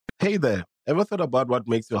Hey there, ever thought about what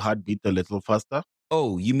makes your heart beat a little faster?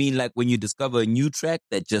 Oh, you mean like when you discover a new track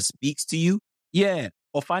that just speaks to you? Yeah,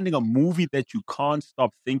 or finding a movie that you can't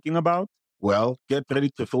stop thinking about. Well, get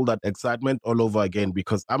ready to feel that excitement all over again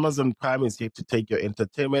because Amazon Prime is here to take your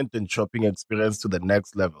entertainment and shopping experience to the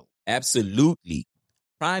next level. Absolutely.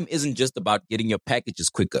 Prime isn't just about getting your packages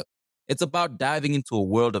quicker. It's about diving into a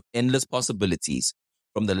world of endless possibilities,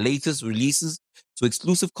 from the latest releases to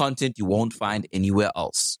exclusive content you won't find anywhere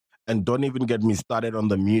else. And don't even get me started on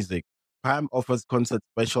the music. Prime offers concert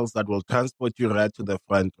specials that will transport you right to the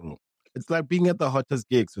front row. It's like being at the hottest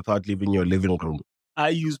gigs without leaving your living room. I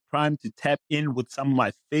use Prime to tap in with some of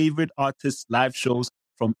my favorite artists' live shows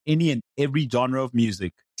from any and every genre of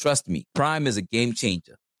music. Trust me, Prime is a game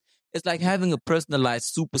changer. It's like having a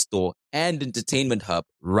personalized superstore and entertainment hub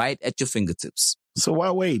right at your fingertips. So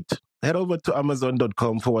why wait? Head over to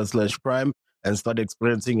amazon.com/prime and start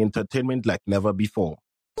experiencing entertainment like never before.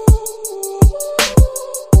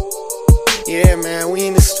 Yeah, man, we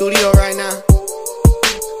in the studio right now.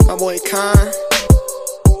 My boy Khan,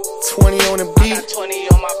 20 on the beat. I got 20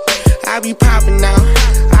 on my beat. I be popping now.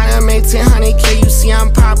 I done made 1000K, you see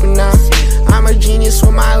I'm popping now. I'm a genius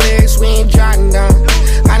with my lyrics, we ain't jotting down.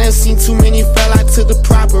 I done seen too many fell, I took the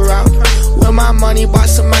proper route. With my money, bought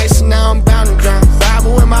some ice and now I'm bound to drown.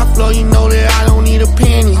 Bible with my flow, you know that I don't need a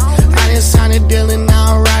penny. I done signed a deal and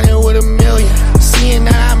now I'm riding with $1 million. Seeing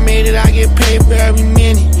that I made it, I get paid for every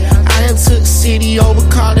minute. I done took city over,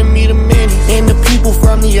 calling me the minute. And the people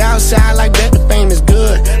from the outside like that the fame is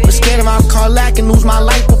good. But scared if I'm caught lacking, lose my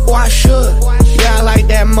life before I should. Yeah, I like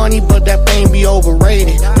that money, but that fame be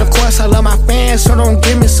overrated. And of course I love my fans, so don't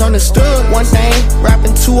get misunderstood. One thing,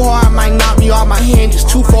 rapping too hard might knock me off my hinges.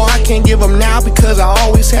 Too far, I can't give them now because I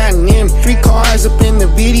always had an image. 3 cars up in the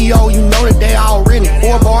video, you know that they all written.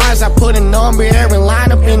 4 bars, I put a number, every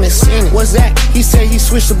line up in the center. What's that? He said he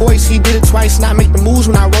switched the voice, he did it twice, and I make the moves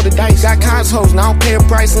when I roll the dice. Got consoles, now I don't pay a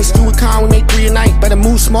price, let's do a con, we make 3 a night. Better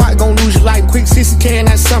move smart, gon' lose your life. Quick 60K and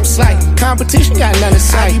that's something slight. Competition got none in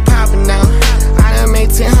sight. I be popping now. I done made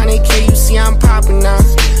 1000K, you see I'm popping now.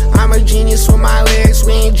 I'm a genius with my lyrics,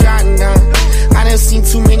 we ain't jotting down. I done seen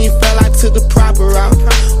too many fell, I took the proper route.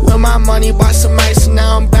 With my money, bought some ice and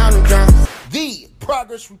now I'm bound to drown. The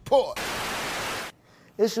Progress Report.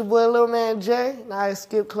 It's your boy Lil Man J, and I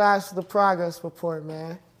skipped class for the Progress Report,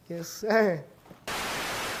 man. Yes, sir.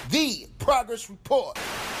 The Progress Report.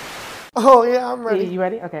 Oh, yeah, I'm ready. You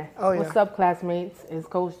ready? Okay. Oh, yeah. What's up, classmates? It's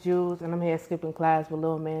Coach Jules, and I'm here skipping class with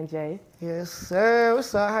Lil Man J. Yes, sir.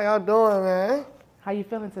 What's up? How y'all doing, man? How you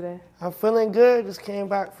feeling today? I'm feeling good. Just came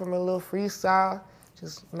back from a little freestyle.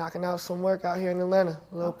 Just knocking out some work out here in Atlanta.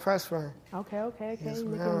 A little press run. Okay. Yes, You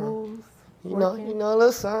making ma'am. moves. You know, a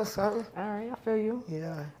little something. All right, I feel you.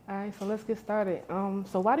 Yeah. All right, so let's get started.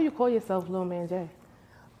 So why do you call yourself Lil Man J?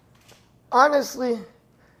 Honestly,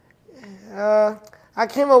 I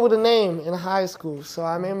came up with a name in high school. So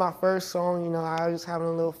I made my first song, I was having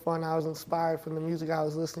a little fun. I was inspired from the music I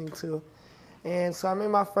was listening to. And so I made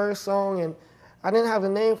my first song, and I didn't have a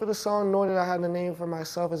name for the song, nor did I have a name for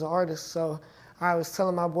myself as an artist. So I was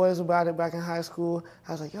telling my boys about it back in high school.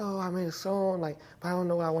 I was like, yo, I made a song, but I don't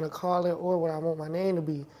know what I want to call it or what I want my name to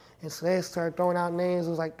be. And so they started throwing out names. It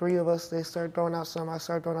was like 3 of us. They started throwing out some. I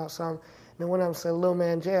started throwing out some. And then one of them said Lil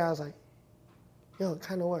Man J. I was like, yo, it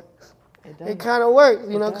kind of works. It kind of works,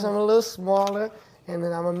 because I'm a little smaller, and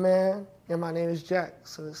then I'm a man, and my name is Jack,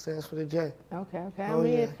 so it stands for the J. Okay. Oh,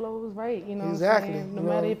 It flows right, Exactly. What I'm saying? No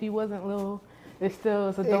matter if he wasn't Lil, it's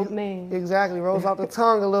a dope name. Exactly. Rolls off the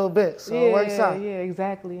tongue a little bit, so it works out. Yeah,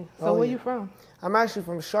 exactly. So where you from? I'm actually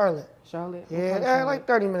from Charlotte. Charlotte? Yeah, like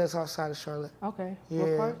 30 minutes outside of Charlotte. Okay. Yeah.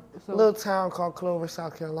 What part? A little town called Clover,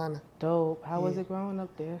 South Carolina. Dope. How was it growing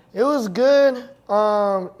up there? It was good.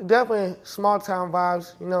 Definitely small town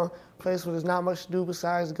vibes, place where there's not much to do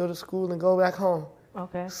besides go to school and go back home.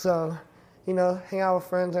 Okay. So, hang out with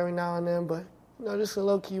friends every now and then, but, just a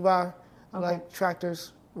low-key vibe. I like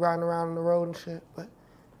tractors riding around on the road and shit, but,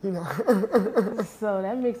 So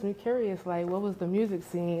that makes me curious, what was the music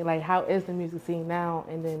scene? How is the music scene now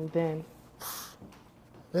and then?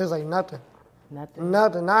 There's nothing. Nothing?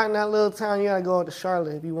 Nothing. Not in that little town. You gotta go out to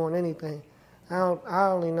Charlotte if you want anything. I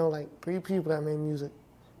only know 3 people that made music,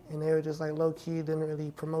 and they were just low-key, didn't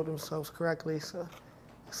really promote themselves correctly, so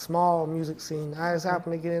small music scene. I just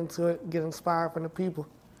happened to get into it, get inspired from the people,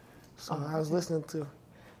 so I was listening to.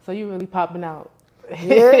 So you really popping out.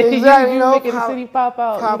 Yeah, exactly. you making the city pop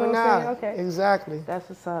out. Popping you know what I'm out. saying? Okay. Exactly. That's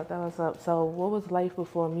what's up. So what was life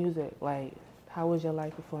before music? How was your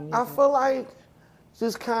life before music? I feel like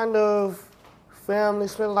just kind of family,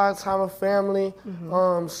 spent a lot of time with family,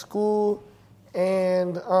 school,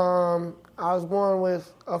 and I was born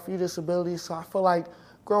with a few disabilities, so I feel like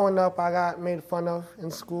growing up I got made fun of in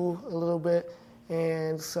school a little bit.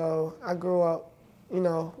 And so I grew up,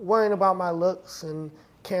 worrying about my looks and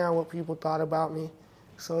caring what people thought about me.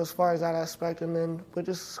 So as far as that aspect, and then with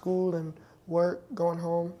just school and work, going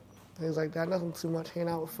home, things like that, nothing too much, hanging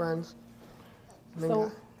out with friends.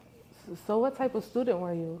 So what type of student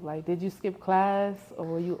were you? Like, did you skip class, or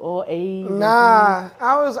were you all A's? Nah,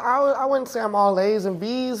 I wouldn't say I'm all A's and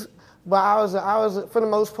B's, but I was for the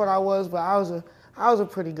most part I was a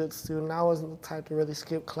pretty good student. I wasn't the type to really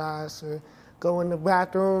skip class or go in the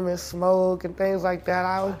bathroom and smoke and things like that.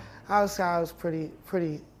 I would say I was pretty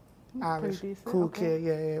average, decent, cool okay. kid.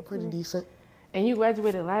 Yeah, pretty decent. And you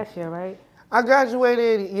graduated last year, right? I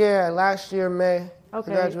graduated, last year, May.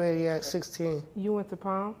 Okay. I graduated, at 16. You went to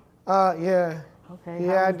prom? Yeah. Okay.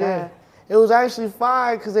 Yeah, I was did. that? It was actually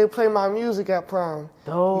fine because they played my music at prom.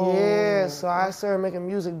 Oh. Yeah, so I started making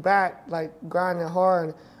music back, like grinding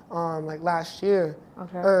hard, like last year.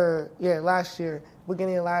 Okay. Last year,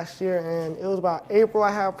 beginning of last year, and it was about April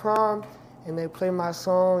I had prom, and they played my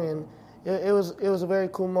song, and it was a very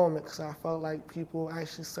cool moment because I felt like people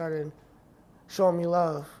actually started showing me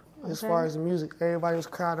love as far as the music. Everybody was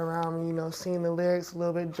crowding around me, singing the lyrics a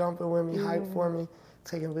little bit, jumping with me, hype for me,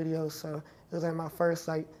 taking videos. So it was like my first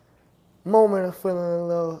moment of feeling a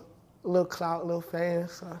little clout, a little fame.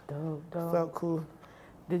 So Dope. felt cool.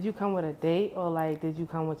 Did you come with a date, or did you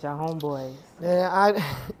come with your homeboys? Yeah,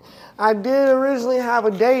 I did originally have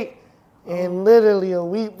a date, and literally a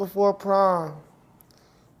week before prom,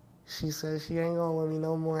 she said she ain't going with me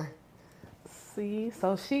no more. See,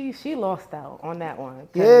 so she lost out on that one.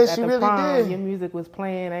 Yeah, at she the really prom, did. Your music was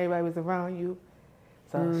playing, everybody was around you.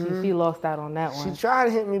 So she lost out on that one. She tried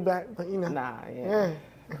to hit me back, but Nah, yeah.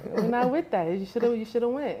 We're not with that. You should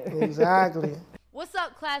have went. Exactly. What's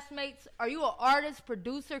up, classmates? Are you an artist,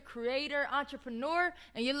 producer, creator, entrepreneur,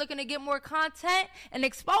 and you're looking to get more content and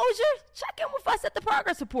exposure? Check in with us at the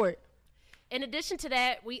Progress Report. In addition to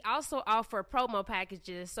that, we also offer promo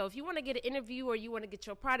packages. So if you want to get an interview or you want to get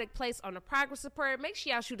your product placed on the Progress Report, make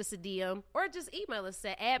sure y'all shoot us a DM or just email us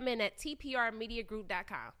at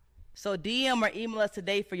admin@tprmediagroup.com. So DM or email us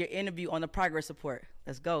today for your interview on the Progress Report.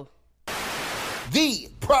 Let's go. The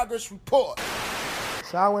Progress Report.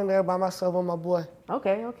 So I went there by myself with my boy.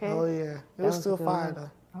 Okay. Oh, yeah. It was still fire,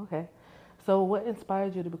 though. Okay. So what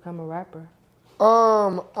inspired you to become a rapper?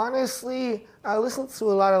 Honestly, I listened to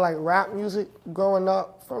a lot of rap music growing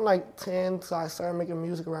up from 10, so I started making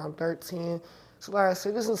music around 13. So like I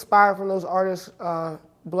said, just inspired from those artists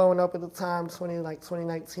blowing up at the time,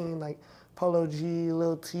 2019, like Polo G,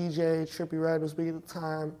 Lil TJ, Trippie Redd was big at the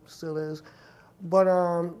time, still is. But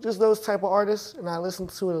just those type of artists, and I listened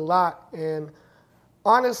to it a lot. And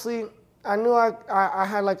honestly, I knew I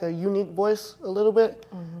had a unique voice a little bit,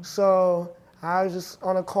 so I was just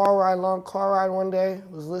on a long car ride one day,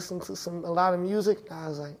 was listening to a lot of music. I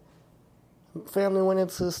was like, family went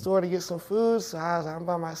into the store to get some food, so I was like, I'm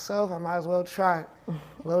by myself, I might as well try it.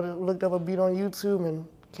 Looked up a beat on YouTube and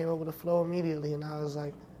came up with a flow immediately, and I was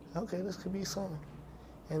like, okay, this could be something.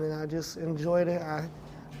 And then I just enjoyed it. I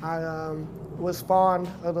was fond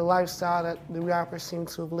of the lifestyle that the rappers seem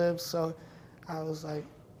to have lived, so I was like,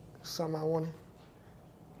 something I wanted.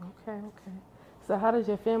 Okay. So how does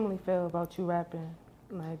your family feel about you rapping?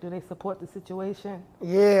 Do they support the situation?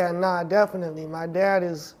 Yeah, definitely. My dad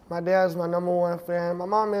is my number one fan. My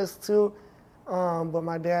mom is too, but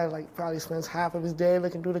my dad probably spends half of his day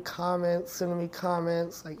looking through the comments, sending me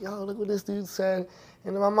comments yo, look what this dude said.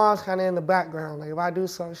 And then my mom's kind of in the background. If I do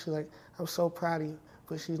something, she's like, I'm so proud of you.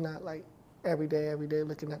 But she's not every day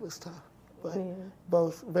looking at this stuff. But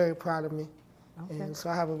both very proud of me. Okay. And so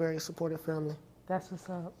I have a very supportive family. That's what's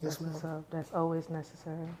up. Yes, That's what's up. That's always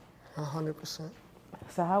necessary. 100%.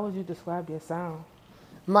 So how would you describe your sound?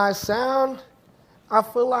 My sound, I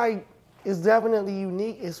feel like it's definitely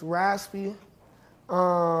unique. It's raspy,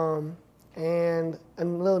 and a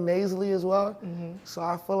little nasally as well. So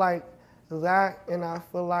I feel like that, and I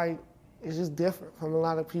feel like it's just different from a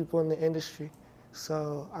lot of people in the industry.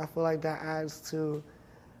 So I feel like that adds to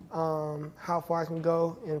how far I can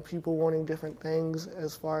go and people wanting different things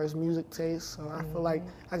as far as music taste. So I feel like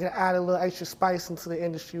I can add a little extra spice into the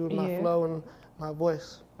industry with my flow and my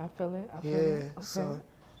voice. I feel it. Okay. So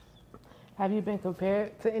have you been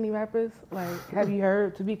compared to any rappers? Have you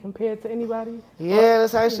heard to be compared to anybody? Yeah,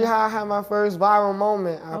 that's actually how I had my first viral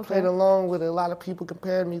moment. I played along with a lot of people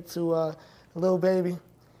compared me to Lil Baby.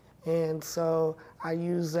 And so I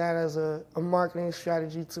used that as a marketing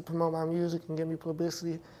strategy to promote my music and get me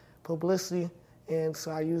publicity. And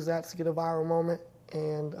so I used that to get a viral moment.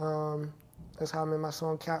 And that's how I made my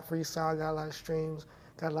song Cat Freestyle. Got a lot of streams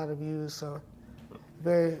got a lot of views. So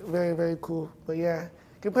very, very, very cool. But yeah,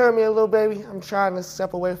 comparing me to Lil Baby, I'm trying to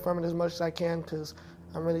step away from it as much as I can because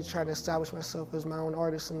I'm really trying to establish myself as my own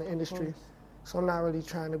artist in the industry. So I'm not really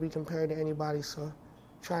trying to be compared to anybody. So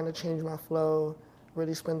trying to change my flow,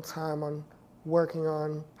 really spend time on working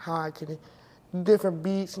on how I can different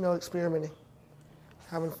beats, experimenting,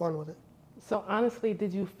 having fun with it. So honestly,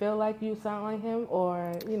 did you feel like you sound like him,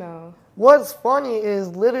 or What's funny is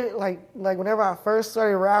literally like whenever I first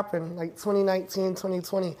started rapping, like 2019,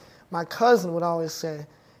 2020, my cousin would always say,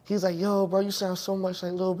 he's like, yo, bro, you sound so much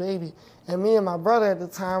like Lil Baby. And me and my brother at the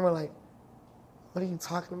time were like, what are you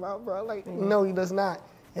talking about, bro? Like, no, he does not.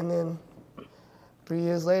 And then 3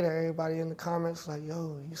 years later, everybody in the comments like,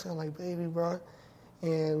 yo, you sound like Baby, bro.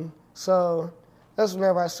 And so that's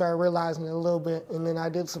whenever I started realizing it a little bit. And then I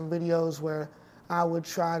did some videos where I would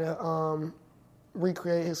try to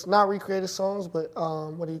not recreate his songs, but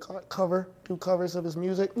do covers of his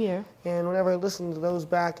music. Yeah. And whenever I listened to those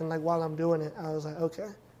back and like while I'm doing it, I was like, okay,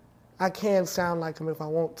 I can sound like him if I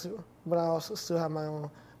want to, but I also still have my own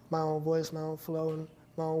voice, my own flow, and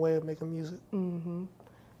my own way of making music. Mm-hmm.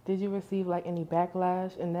 Did you receive like any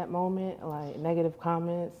backlash in that moment, like negative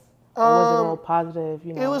comments? Or was it all positive?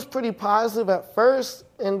 It was pretty positive at first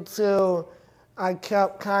until I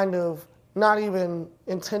kept kind of, not even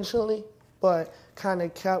intentionally, but kind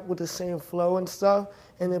of kept with the same flow and stuff.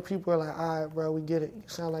 And then people are like, all right, bro, we get it. You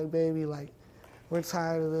sound like Baby. Like, we're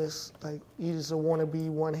tired of this. Like, you just a wannabe,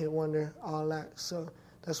 one-hit wonder, all that. So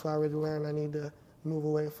that's why I really learned I need to move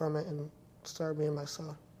away from it and start being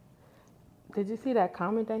myself. Did you see that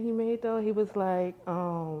comment that he made, though? He was like,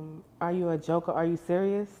 are you a joker? Are you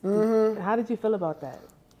serious? Mm-hmm. How did you feel about that?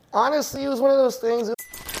 Honestly, it was one of those things.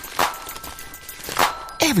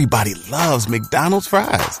 Everybody loves McDonald's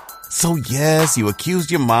fries. So yes, you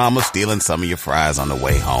accused your mom of stealing some of your fries on the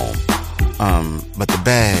way home. But the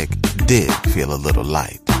bag did feel a little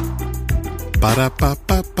light.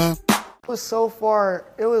 Ba-da-ba-ba-ba.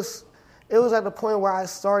 It was at the point where I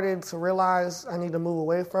started to realize I need to move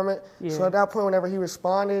away from it. Yeah. So at that point, whenever he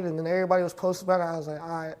responded and then everybody was posting about it, I was like, all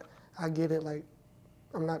right, I get it. Like,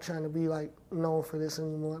 I'm not trying to be like known for this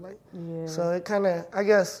anymore. Like, yeah. So it kind of, I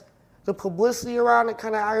guess, the publicity around it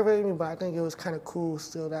kind of aggravated me, but I think it was kind of cool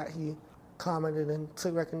still that he commented and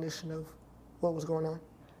took recognition of what was going on.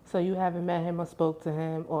 So you haven't met him or spoke to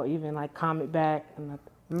him or even like comment back?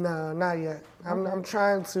 No, not yet. Okay. I'm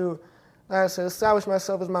trying to, like I said, establish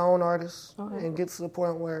myself as my own artist and get to the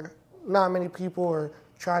point where not many people or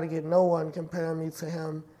try to get no one comparing me to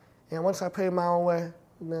him. And once I pay my own way,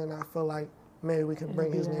 then I feel like maybe we can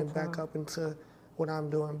bring his name back up into what I'm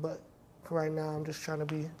doing. But for right now, I'm just trying to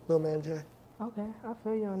be Lil Man J. Okay, I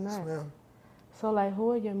feel you on that. Yes, ma'am. So, like,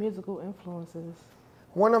 who are your musical influences?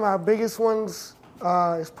 One of my biggest ones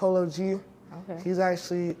is Polo G. Okay. He's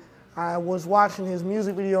actually, I was watching his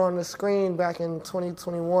music video on the screen back in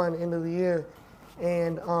 2021, end of the year,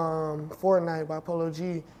 and Fortnite by Polo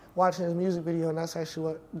G, watching his music video, and that's actually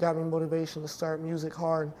what got me motivation to start music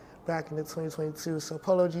hard back into 2022. So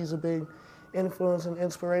Polo G is a big influence and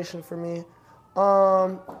inspiration for me.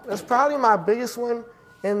 That's probably my biggest one,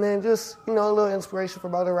 and then just, a little inspiration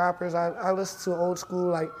from other rappers. I listen to old school,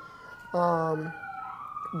 like,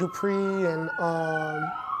 Dupree and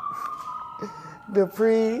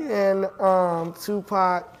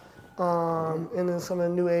Tupac, and then some of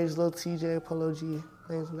the new age, Lil TJ, Polo G,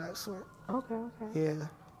 things of that sort. Okay. Yeah.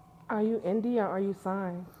 Are you indie or are you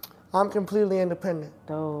signed? I'm completely independent.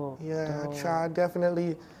 Dope. Yeah, I try.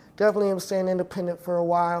 Definitely am staying independent for a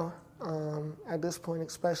while. At this point,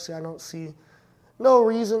 especially, I don't see no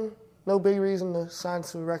big reason to sign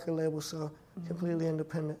to a record label, so completely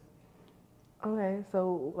independent. Okay,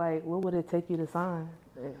 so like, what would it take you to sign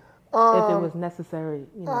if it was necessary?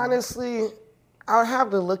 Honestly, I would have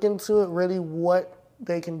to look into it really what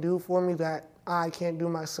they can do for me that I can't do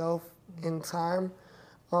myself in time.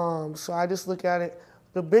 So I just look at it.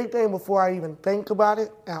 The big thing before I even think about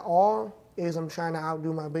it at all is I'm trying to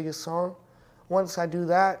outdo my biggest song. Once I do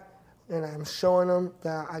that, and I'm showing them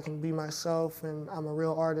that I can be myself and I'm a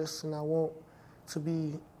real artist and I want to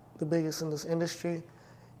be the biggest in this industry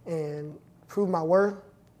and prove my worth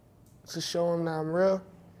to show them that I'm real,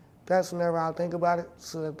 that's whenever I'll think about it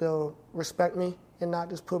so that they'll respect me and not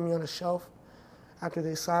just put me on a shelf after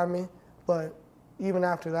they sign me. But even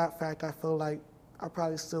after that fact, I feel like I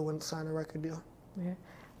probably still wouldn't sign a record deal. Yeah.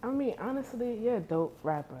 I mean, honestly, you're a dope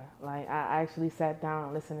rapper. Like, I actually sat down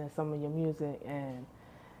and listened to some of your music, and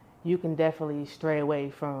you can definitely stray away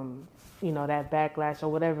from, that backlash or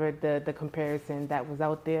whatever the comparison that was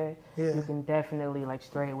out there. Yeah. You can definitely, like,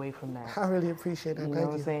 stray away from that. I really appreciate that. You know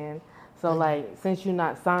what I'm saying? So, like, since you're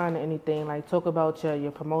not signed or anything, like, talk about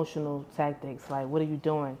your promotional tactics. Like, what are you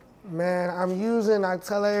doing? Man, I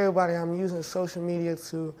tell everybody I'm using social media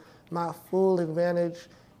to my full advantage.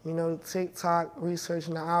 You know, TikTok,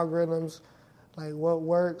 researching the algorithms, like what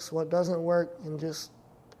works, what doesn't work, and just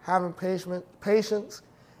having patience.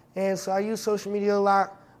 And so I use social media a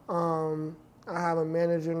lot. I have a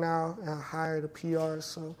manager now, and I hired a PR,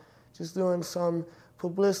 so just doing some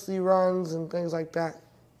publicity runs and things like that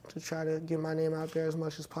to try to get my name out there as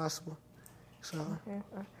much as possible. So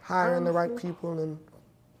hiring the right people and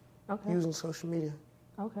using social media.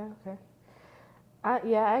 Okay.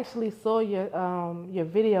 I actually saw your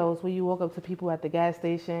videos where you walk up to people at the gas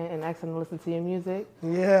station and ask them to listen to your music.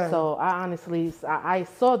 Yeah. So I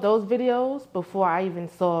saw those videos before I even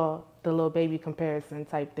saw the Lil Baby comparison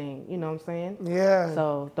type thing. You know what I'm saying? Yeah.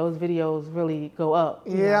 So those videos really go up.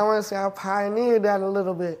 Yeah, I want to say I pioneered that a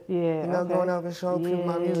little bit. Yeah. You know, going up and showing people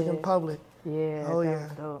my music in public. Yeah. Oh yeah.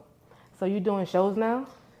 Dope. So you doing shows now?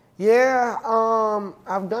 Yeah,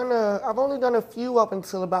 I've only done a few up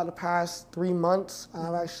until about the past 3 months.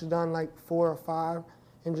 I've actually done like 4 or 5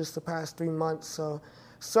 in just the past 3 months. So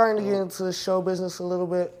starting to get into the show business a little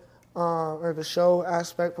bit, or the show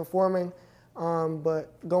aspect, performing.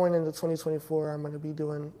 But going into 2024, I'm going to be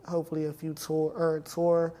doing hopefully a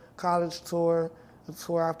tour, college tour, a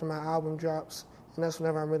tour after my album drops. And that's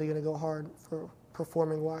whenever I'm really going to go hard for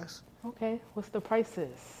performing wise. Okay, what's the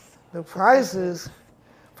prices? The prices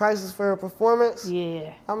for a performance?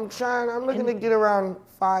 Yeah. I'm looking to get around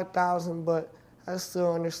 5,000, but I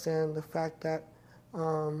still understand the fact that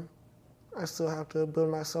I still have to build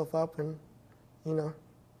myself up and, you know,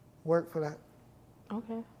 work for that.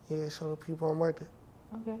 Okay. Yeah, show the people I'm worth it.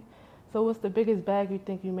 Okay. So what's the biggest bag you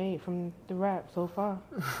think you made from the rap so far?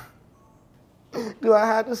 Do I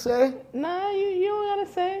have to say? Nah, you don't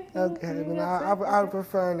gotta say. Okay, then I would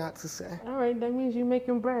prefer not to say. All right, that means you're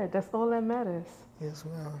making bread. That's all that matters. Yes,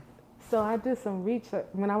 ma'am. So I did some research.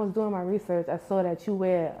 When I was doing my research, I saw that you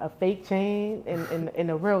wear a fake chain and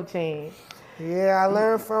a real chain. Yeah, I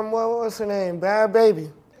learned from, what was her name? Bad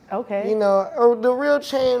Baby. Okay. You know, the real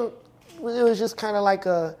chain, it was just kind of like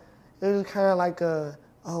oh,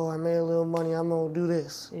 I made a little money, I'm gonna do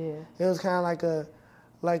this. Yeah. It was kind of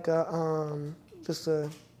just a,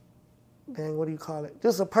 dang, what do you call it?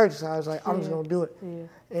 Just a purchase. I was like, I'm just gonna do it. Yeah.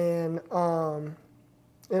 And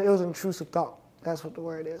it was an intrusive thought. That's what the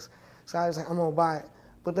word is. So I was like, I'm gonna buy it.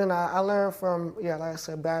 But then I learned from, like I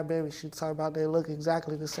said, Bad Baby, she talked about they look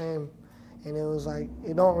exactly the same. And it was like,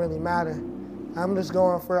 it don't really matter. I'm just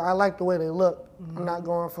going for, I like the way they look. Mm-hmm. I'm not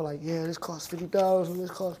going for like, yeah, this costs 50,000, this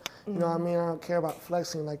costs, you know what I mean? I don't care about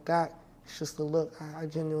flexing like that. It's just the look. I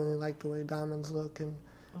genuinely like the way diamonds look and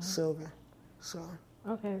silver, so.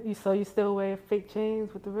 Okay, so you still wear fake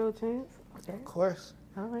chains with the real chains? Okay. Of course.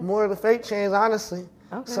 All right. More of the fake chains, honestly.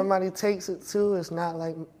 Okay. Somebody takes it too, it's not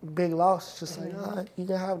like big loss. It's just like, all right, you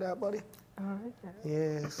can have that, buddy. All right.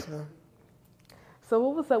 Yeah, so. So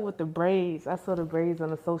what was up with the braids? I saw the braids on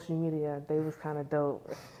the social media. They was kind of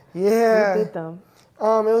dope. Yeah. Who did them?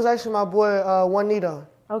 It was actually my boy Juanito.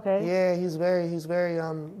 Okay. Yeah, he's very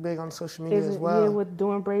big on social media as well. Yeah, with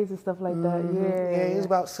doing braids and stuff like that. Yeah, he's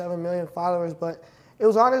about 7 million followers, but it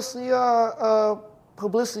was honestly a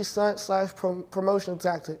publicity stunt / promotion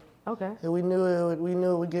tactic. Okay. And we knew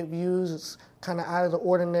it would get views. It's kind of out of the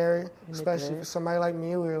ordinary, especially for somebody like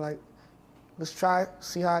me. We were like, let's try it,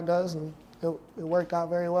 see how it does, and it worked out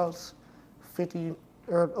very well. It's 50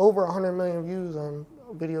 or over 100 million views on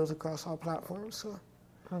videos across all platforms. So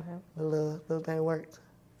the little thing worked.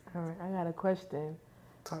 All right, I got a question.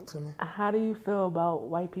 Talk to me. How do you feel about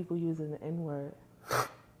white people using the N-word?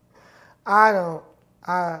 I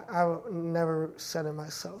never said it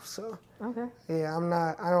myself, so. Okay. Yeah,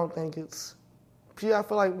 I don't think it's, I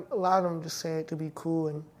feel like a lot of them just say it to be cool,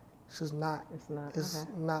 and it's just not. It's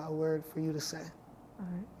not a word for you to say. All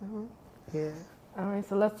right. Yeah. All right,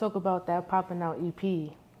 so let's talk about that popping out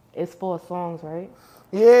EP. It's 4 songs, right?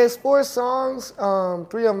 Yeah, it's 4 songs. 3 of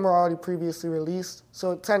them are already previously released,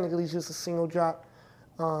 so technically it's just a single drop.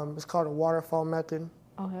 It's called a Waterfall Method.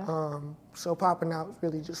 Okay. So popping out is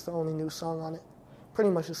really just the only new song on it. Pretty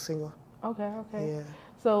much a single. Okay. Yeah.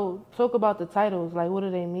 So talk about the titles. Like, what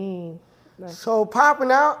do they mean? Like, so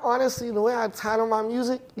popping out, honestly, the way I title my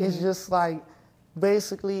music is just like,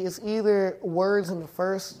 basically, it's either words in the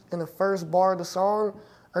first bar of the song,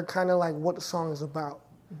 or kind of like what the song is about.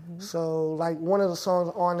 So like one of the songs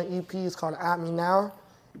on the EP is called "At Me Now,"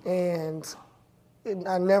 and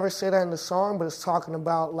I never say that in the song, but it's talking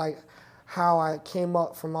about like how I came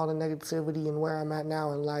up from all the negativity and where I'm at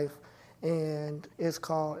now in life. And it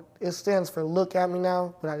stands for "Look at Me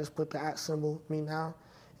Now," but I just put the @ symbol, me now.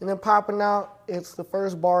 And then popping out, it's the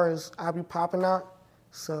first bar is I be popping out.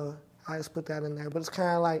 So I just put that in there. But it's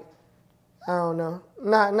kind of like, I don't know,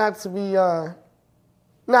 not to be,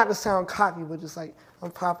 not to sound cocky, but just like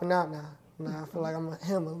I'm popping out now. Now I feel like I'm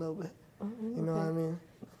him a little bit. You know what I mean?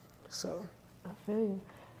 So. I feel you.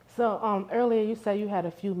 So earlier you said you had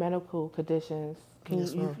a few medical conditions. Can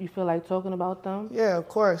you feel like talking about them? Yeah, of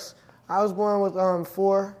course. I was born with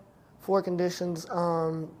four conditions: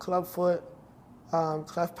 clubfoot,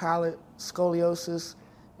 cleft palate, scoliosis,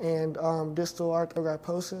 and distal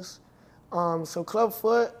arthrogryposis. So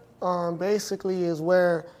clubfoot basically is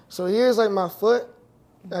where, so here's like my foot,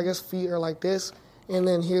 I guess feet are like this, and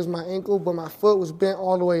then here's my ankle, but my foot was bent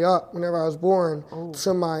all the way up whenever I was born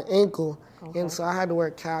to my ankle. Okay. And so I had to wear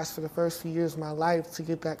a cast for the first few years of my life to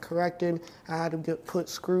get that corrected. I had to put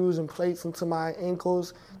screws and plates into my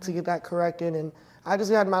ankles to get that corrected. And I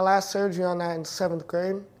just had my last surgery on that in 7th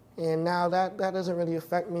grade. And now that doesn't really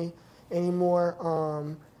affect me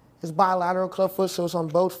anymore. It's bilateral clubfoot, so it's on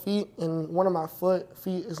both feet. And one of my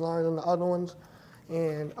feet is longer than the other ones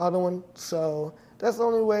and other one. So that's the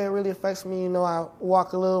only way it really affects me. You know, I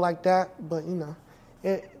walk a little like that, but, you know,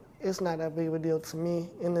 it's not that big of a deal to me.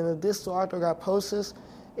 And then the distal arthrogryposis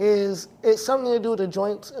it's something to do with the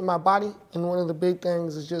joints in my body. And one of the big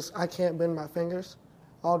things is just I can't bend my fingers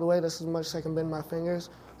all the way. That's as much as I can bend my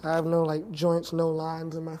fingers. I have no like joints, no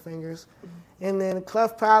lines in my fingers. And then the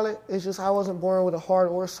cleft palate is just I wasn't born with a hard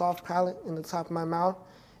or soft palate in the top of my mouth.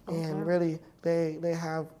 And really they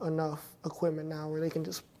have enough equipment now where they can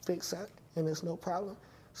just fix that and it's no problem.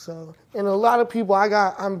 So, and a lot of people,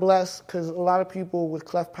 I'm blessed because a lot of people with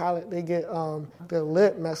cleft palate, they get their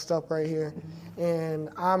lip messed up right here. And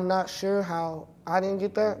I'm not sure how I didn't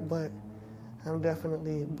get that, but I'm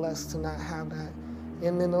definitely blessed to not have that.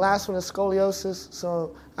 And then the last one is scoliosis.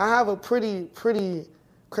 So I have a pretty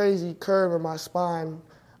crazy curve in my spine,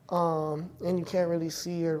 and you can't really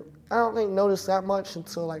see or I don't think notice that much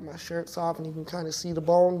until like my shirt's off and you can kind of see the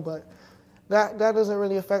bone, but that doesn't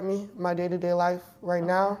really affect me, my day-to-day life right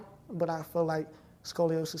now, but I feel like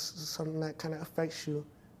scoliosis is something that kind of affects you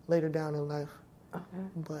later down in life. Okay.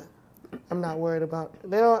 But I'm not worried about it.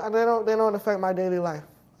 They don't affect my daily life.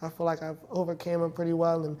 I feel like I've overcame them pretty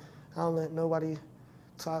well, and I don't let nobody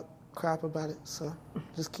talk crap about it. So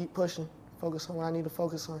just keep pushing. Focus on what I need to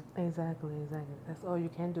focus on. Exactly. That's all you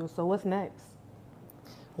can do. So what's next?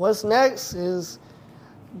 What's next is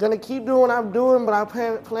gonna keep doing what I'm doing, but I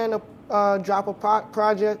plan to drop a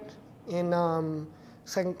project in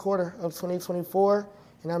second quarter of 2024,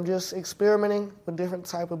 and I'm just experimenting with different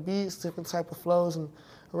type of beats, different type of flows, and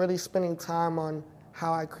really spending time on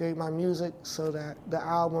how I create my music so that the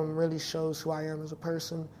album really shows who I am as a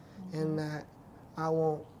person and that I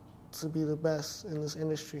want to be the best in this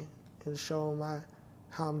industry and show them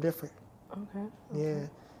how I'm different. Okay. Yeah,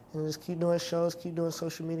 and just keep doing shows, keep doing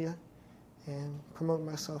social media, and promote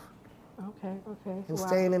myself. Okay. And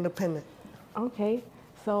staying independent. Okay.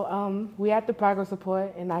 So we at the progress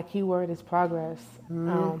report, and our keyword is progress.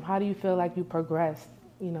 How do you feel like you progressed,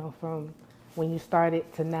 from when you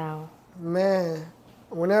started to now? Man,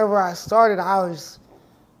 whenever I started, I was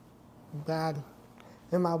bad.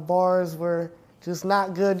 And my bars were just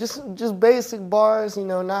not good. Just basic bars,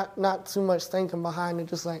 not too much thinking behind it.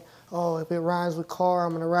 Just like, oh, if it rhymes with car,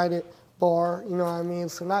 I'm going to write it bar, you know what I mean?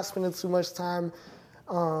 So not spending too much time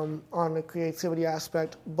on the creativity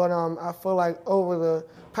aspect. But I feel like over the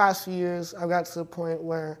past few years, I got to the point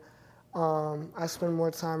where I spend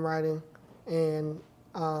more time writing and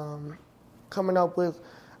coming up with,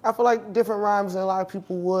 I feel like different rhymes than a lot of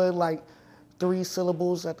people would, like 3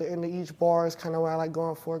 syllables at the end of each bar is kind of what I like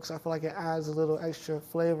going for because I feel like it adds a little extra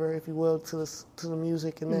flavor, if you will, to the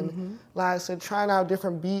music. And then, like I said, trying out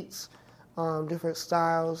different beats, different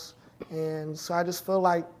styles. And so I just feel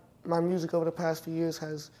like my music over the past few years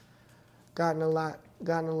has gotten a lot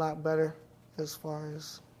better as far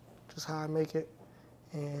as just how I make it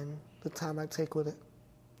and the time I take with it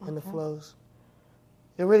and the flows.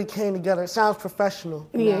 It really came together. It sounds professional.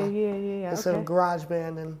 Yeah. Instead of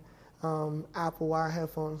GarageBand and Apple Wire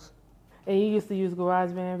headphones. And you used to use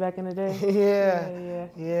GarageBand back in the day?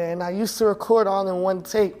 Yeah, and I used to record all in one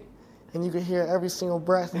take. And you could hear every single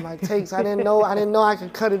breath in my takes. I didn't know I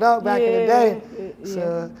could cut it up back in the day.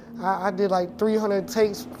 So I did like 300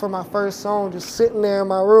 takes for my first song, just sitting there in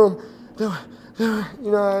my room, you know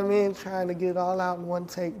what I mean, trying to get it all out in one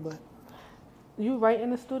take. But you write in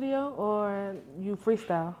the studio or you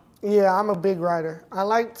freestyle? Yeah, I'm a big writer. I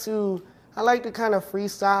like to kind of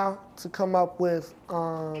freestyle to come up with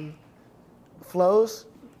flows,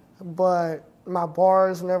 but my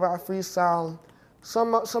bars, whenever I freestyle,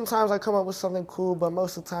 sometimes I come up with something cool, but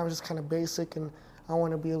most of the time it's just kind of basic, and I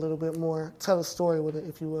want to be a little bit more, tell a story with it,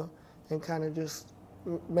 if you will, and kind of just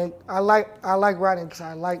make. I like writing because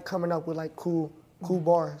I like coming up with like cool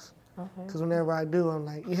bars. Okay. Because whenever I do, I'm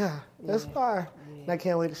like, that's fire. Yeah. And I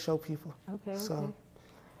can't wait to show people. Okay. So. Okay.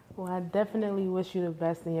 Well, I definitely wish you the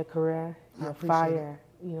best in your career. You're fire.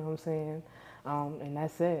 You know what I'm saying? And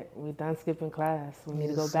that's it. We're done skipping class. We need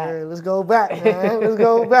to go back. Sir. Let's go back, man. Let's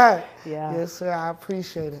go back. Yeah. Yes, sir. I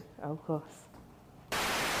appreciate it. Of course.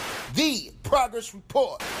 The Progress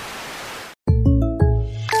Report.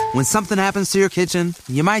 When something happens to your kitchen,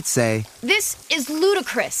 you might say, "This is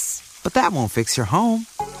ludicrous." But that won't fix your home.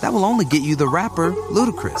 That will only get you the rapper,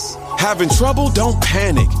 Ludacris. Having trouble? Don't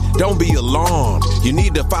panic. Don't be alarmed. You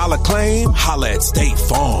need to file a claim? Holla at State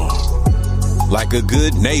Farm. Like a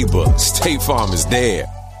good neighbor, State Farm is there.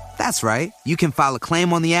 That's right. You can file a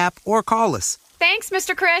claim on the app or call us. Thanks,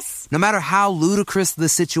 Mr. Chris. No matter how ludicrous the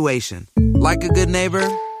situation, like a good neighbor,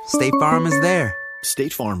 State Farm is there.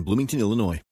 State Farm, Bloomington, Illinois.